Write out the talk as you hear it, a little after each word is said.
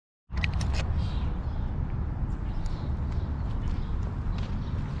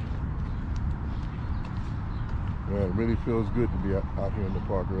it really feels good to be out here in the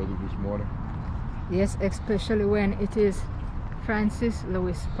park early this morning. Yes, especially when it is Francis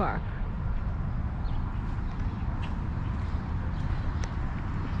Lewis Park.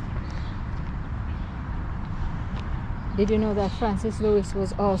 Did you know that Francis Lewis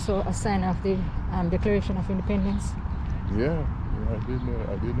was also a signer of the Declaration of Independence? Yeah, I did know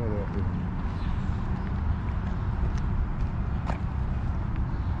that. Yeah.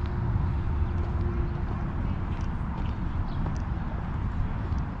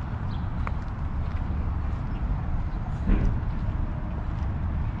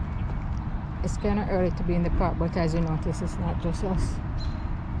 It's kind of early to be in the park, but as you notice, it's not just us.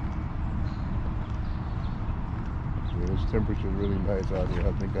 Yeah, this temperature is really nice out here.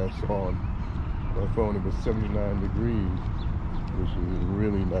 I think I saw on my phone it was 79 degrees, which is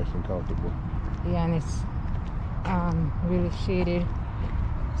really nice and comfortable. Yeah, and it's really shaded,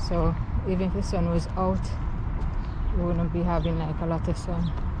 so even if the sun was out, we wouldn't be having like a lot of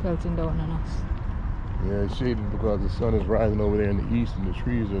sun pelting down on us. Yeah, it's shaded because the sun is rising over there in the east and the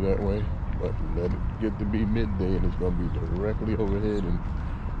trees are that way. But let it get to be midday and it's going to be directly overhead, and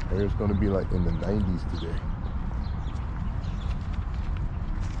it's going to be like in the 90s today.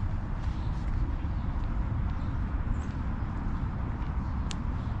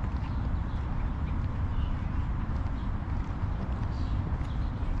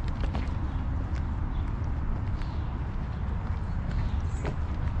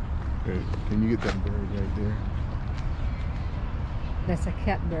 Okay, can you get that bird right there? That's a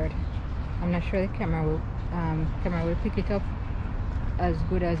catbird. I'm not sure the camera will pick it up as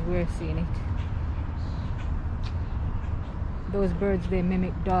good as we're seeing it. Those birds, they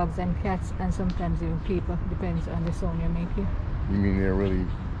mimic dogs and cats and sometimes even people, depends on the sound you're making. You mean they're really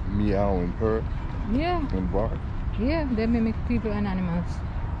meow and purr? Yeah. And bark? Yeah, they mimic people and animals.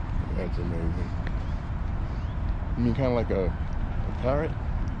 That's amazing. You mean kind of like a parrot?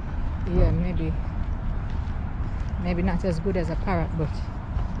 Yeah, maybe not as good as a parrot, but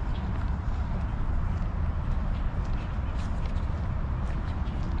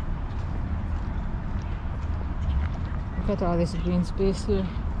look at all this green space here,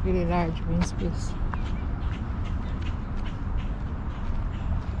 really large green space.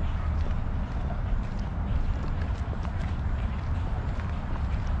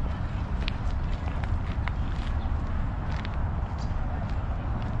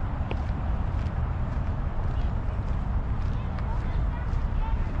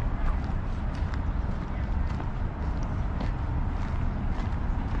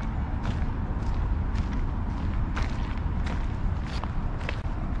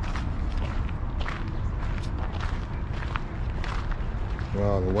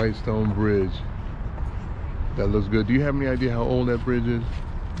 Wow, the Whitestone Bridge. That looks good. Do you have any idea how old that bridge is?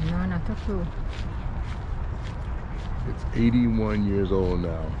 No, not a clue. It's 81 years old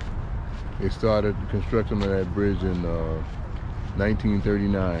now. They started construction of that bridge in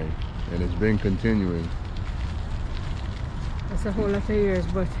 1939, and it's been continuing. That's a whole lot of years,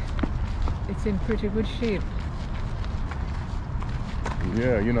 but it's in pretty good shape.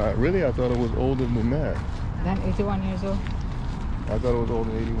 Yeah, you know, I thought it was older than that. Than 81 years old? I thought it was older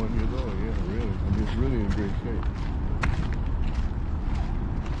than 81 years old, yeah, really. I mean, it's really in great shape.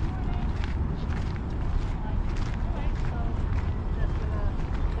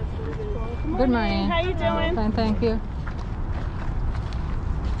 Good morning. How you doing? Fine, thank you.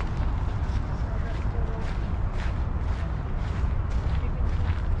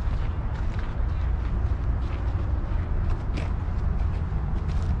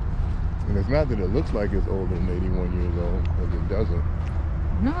 And it's not that it looks like it's older than 81 years old, because it doesn't.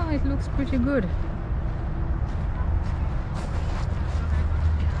 No, it looks pretty good.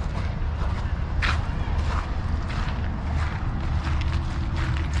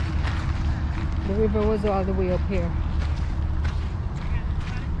 The river was all the way up here.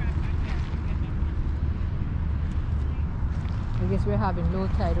 I guess we're having low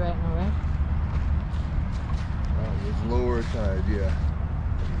tide right now, right? It's lower tide, yeah.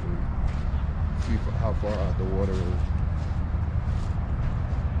 See how far out the water is.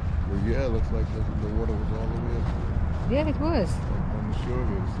 Well, yeah, it looks like the water was all the way up there. Yeah, it was. On the shore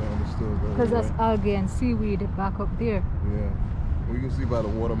here, the sand is still going. Because that's algae and seaweed back up there. Yeah. We can see by the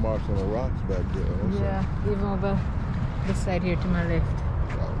watermarks on the rocks back there also. Yeah, even over this side here to my left.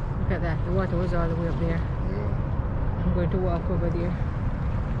 Wow. Look at that. The water was all the way up there. Yeah. I'm going to walk over there.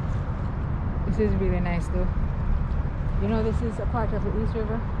 This is really nice though. You know, this is a part of the East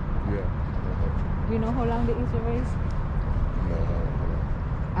River. Yeah. Do you know how long the East River is? No.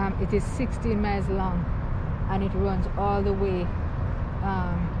 It is 16 miles long, and it runs all the way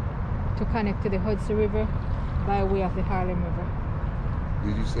to connect to the Hudson River by way of the Harlem River.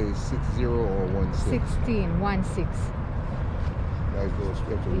 Did you say 60 or 16? 16. Nice little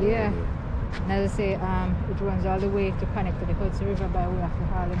stretch of Yeah. land And as I say, it runs all the way to connect to the Hudson River by way of the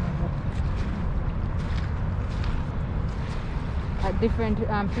Harlem River. At different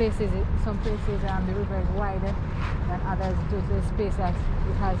places, some places the river is wider than others due to the space that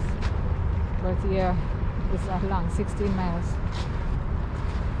it has. But here, it's that long, 16 miles.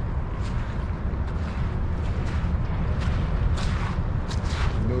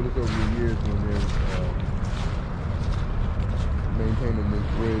 You notice over the years when they're maintaining this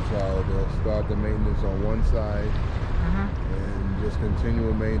bridge, how they'll start the maintenance on one side and just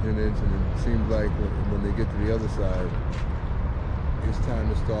continual maintenance, and it seems like when they get to the other side, it's time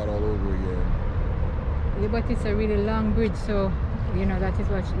to start all over again. Yeah, but it's a really long bridge, so you know that is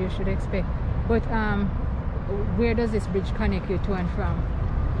what you should expect. But where does this bridge connect you to and from?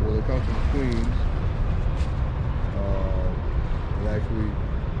 Well, it comes from Queens, and actually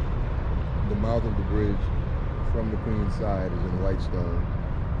the mouth of the bridge from the Queens side is in Whitestone,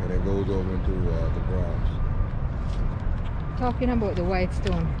 and it goes over into the Bronx. Talking about the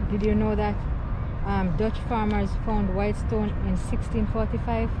Whitestone, did you know that Dutch farmers found Whitestone in 1645?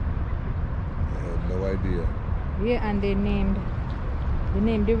 I had no idea. Yeah, and the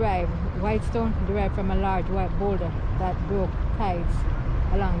name derived, Whitestone derived from a large white boulder that broke tides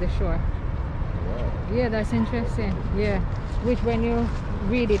along the shore. Wow. Yeah, that's interesting. Yeah, which when you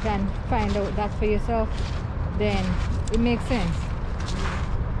read it and find out that for yourself, then it makes sense.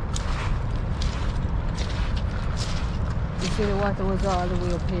 You see the water was all the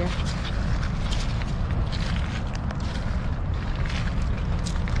way up here.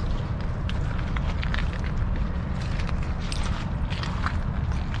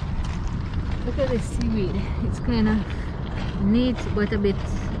 Look at this seaweed. It's kind of neat but a bit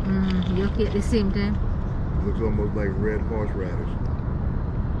yucky at the same time. It looks almost like red horseradish.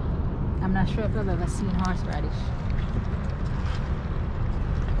 I'm not sure if I've ever seen horseradish.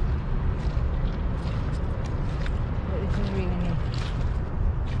 But this is really neat.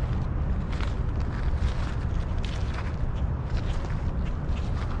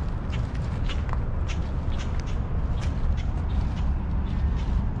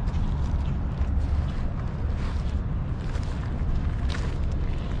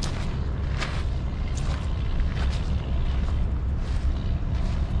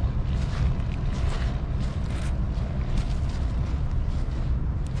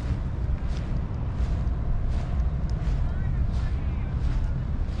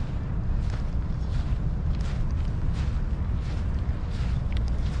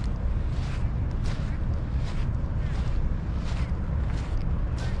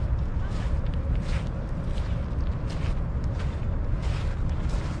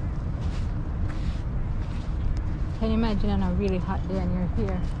 Can you imagine on a really hot day and you're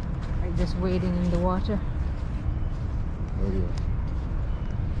here, like just wading in the water? Oh yeah.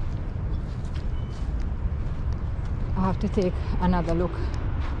 I have to take another look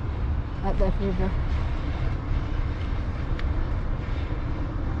at that river.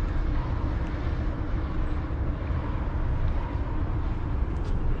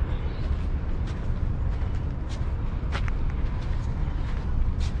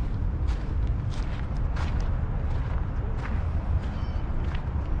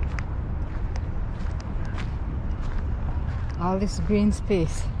 All this green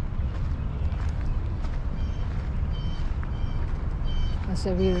space. That's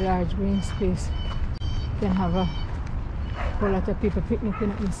a really large green space. You can have a whole lot of people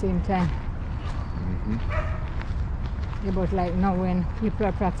picnicking at the same time. Yeah, but like now when people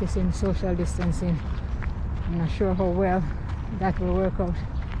are practicing social distancing, I'm not sure how well that will work out.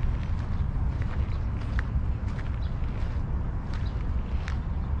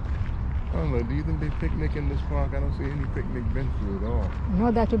 I don't know, do you think they picnic in this park? I don't see any picnic benches at all.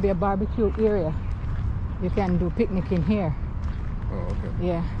 No, that would be a barbecue area. You can do picnicking here. Oh, okay.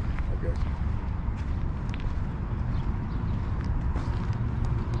 Yeah. I guess.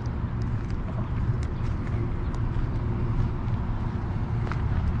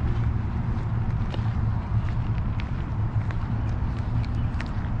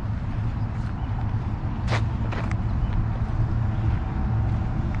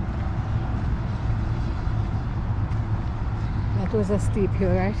 That was a steep hill,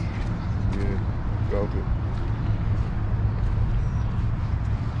 right? Yeah, felt it.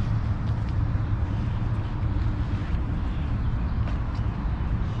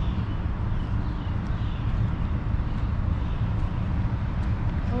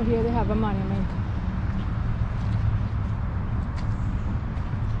 Oh, here they have a monument.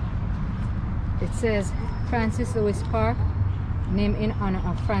 It says Francis Lewis Park, named in honor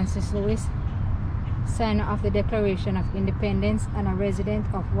of Francis Lewis, signer of the Declaration of Independence and a resident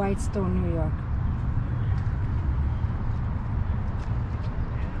of Whitestone, New York.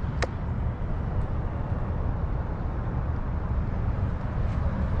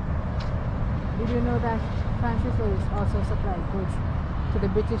 Did you know that Francis Lewis also supplied goods to the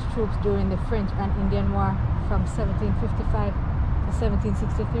British troops during the French and Indian War from 1755 to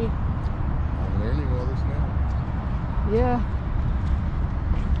 1763? I'm learning all this now. Yeah.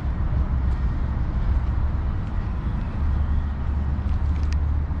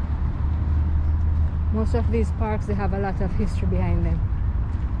 Most of these parks, they have a lot of history behind them,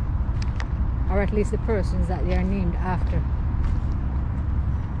 or at least the persons that they are named after.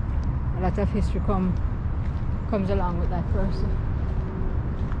 A lot of history comes along with that person.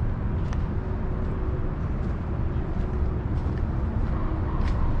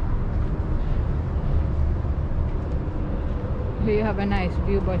 Here you have a nice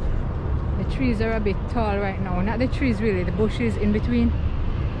view, but the trees are a bit tall right now. Not the trees really, the bushes in between.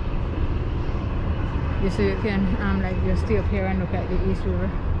 Just so you can like just stay up here and look at the East River.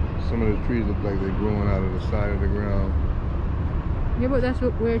 Some of the trees look like they're growing out of the side of the ground. Yeah, but that's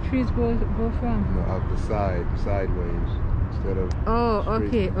where trees go from. No, out the side, sideways, instead of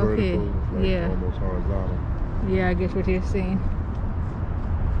straight vertical, like yeah, almost horizontal. Yeah, I get what you're saying.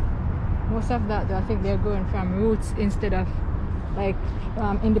 Most of that, though, I think they're growing from roots instead of like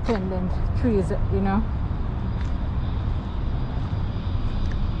independent trees, you know.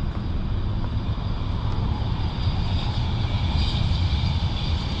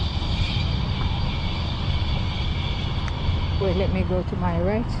 Wait, let me go to my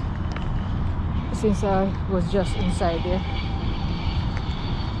right, since I was just inside there.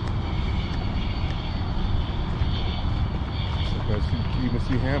 You can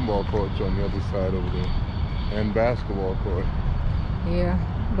see handball courts on the other side over there, and basketball court. Yeah,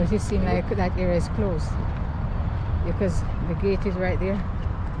 but it seems like that area is closed because the gate is right there.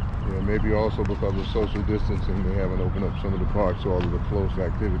 Yeah, maybe also because of social distancing, they haven't opened up some of the parks, so all of the close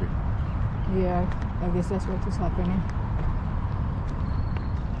activity. Yeah, I guess that's what is happening.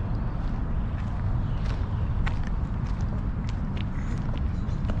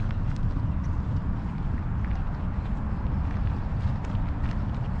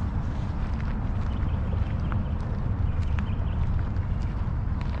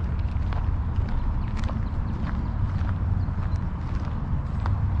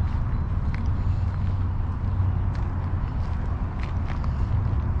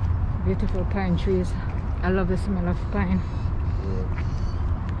 Beautiful pine trees. I love the smell of pine. Yeah.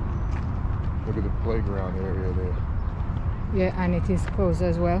 Look at the playground area there. Yeah, and it is closed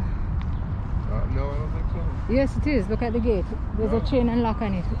as well. No, I don't think so. Yes, it is. Look at the gate. There's a chain and lock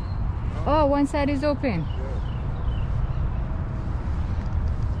on it. Oh, one side is open.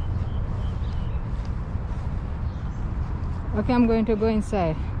 Yeah. Okay, I'm going to go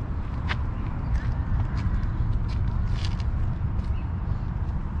inside.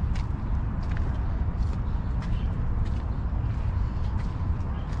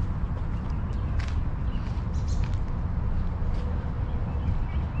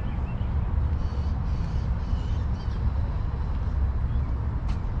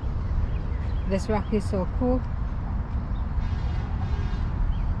 This rock is so cool.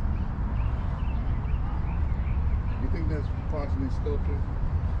 You think that's possibly sculpture?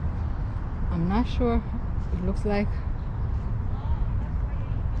 I'm not sure. It looks like.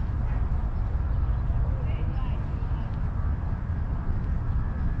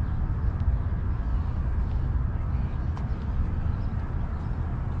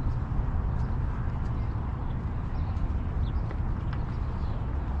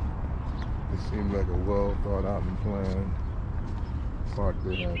 Seems like a well thought out and planned park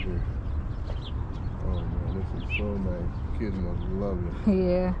they have here. Oh man, this is so nice. Kids must love it.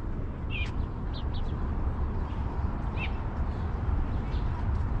 Yeah.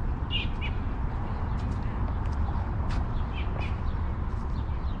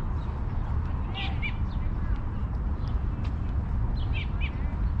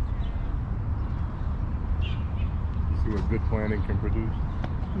 See what good planning can produce.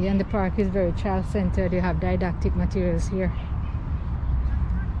 Yeah, and the park is very child-centered. You have didactic materials here.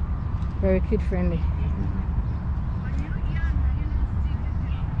 Very kid-friendly.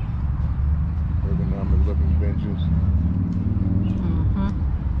 Ergonomic looking benches.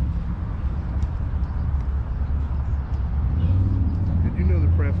 Did you know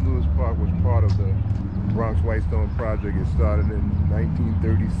that Francis Lewis Park was part of the Bronx Whitestone project? It started in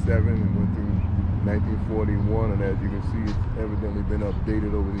 1937 and went through 1941, and as you can see, it's evidently been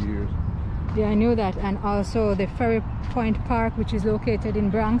updated over the years. Yeah, I knew that. And also the Ferry Point Park, which is located in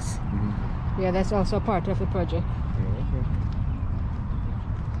Bronx. Yeah, that's also part of the project. Yeah, okay.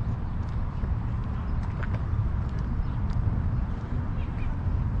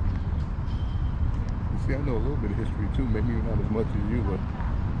 You see, I know a little bit of history too. Maybe not as much as you, but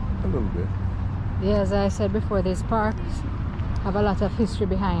a little bit. Yeah, as I said before, these parks have a lot of history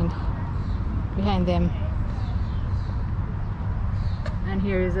behind them. And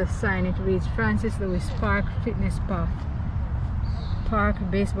here is a sign. It reads Francis Lewis Park Fitness Park,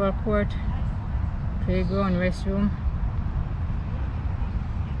 baseball court, playground, restroom.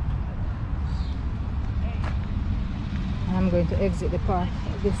 And I'm going to exit the park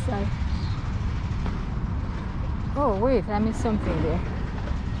this side. Oh wait, I missed something there.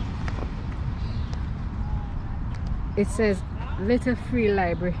 It says Little Free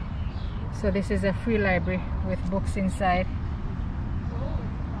Library. So this is a free library with books inside.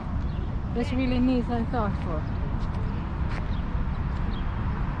 It's really neat and thoughtful.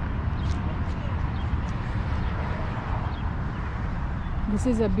 This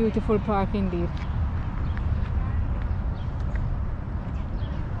is a beautiful park indeed.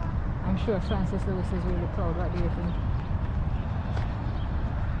 I'm sure Francis Lewis is really proud. What do you think?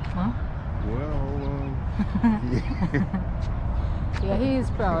 Huh? Well, yeah, he is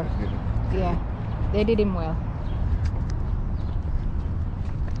proud. Yeah, they did him well.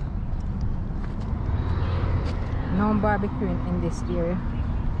 No barbecuing in this area.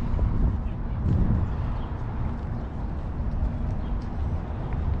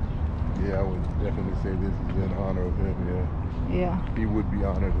 yeah, I would definitely say this is in honor of him. Yeah. Yeah. He would be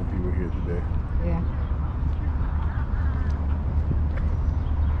honored if he were here today. Yeah.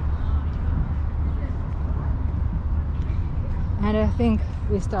 And I think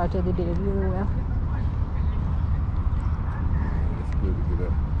we started the day really well. It's good to get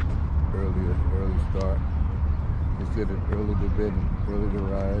up early start. They said that early to bed, early to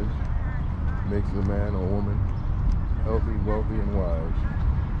rise makes a man or woman healthy, wealthy, and wise.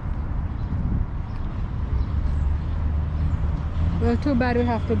 Well, too bad we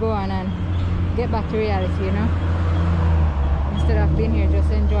have to go on and get back to reality, you know. Instead of being here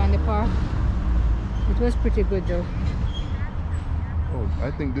just enjoying the park. It was pretty good though. Oh,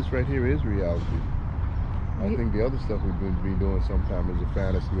 I think this right here is reality. I think the other stuff we've been doing sometime is a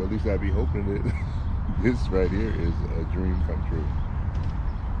fantasy, or at least I'd be hoping that this right here is a dream come true.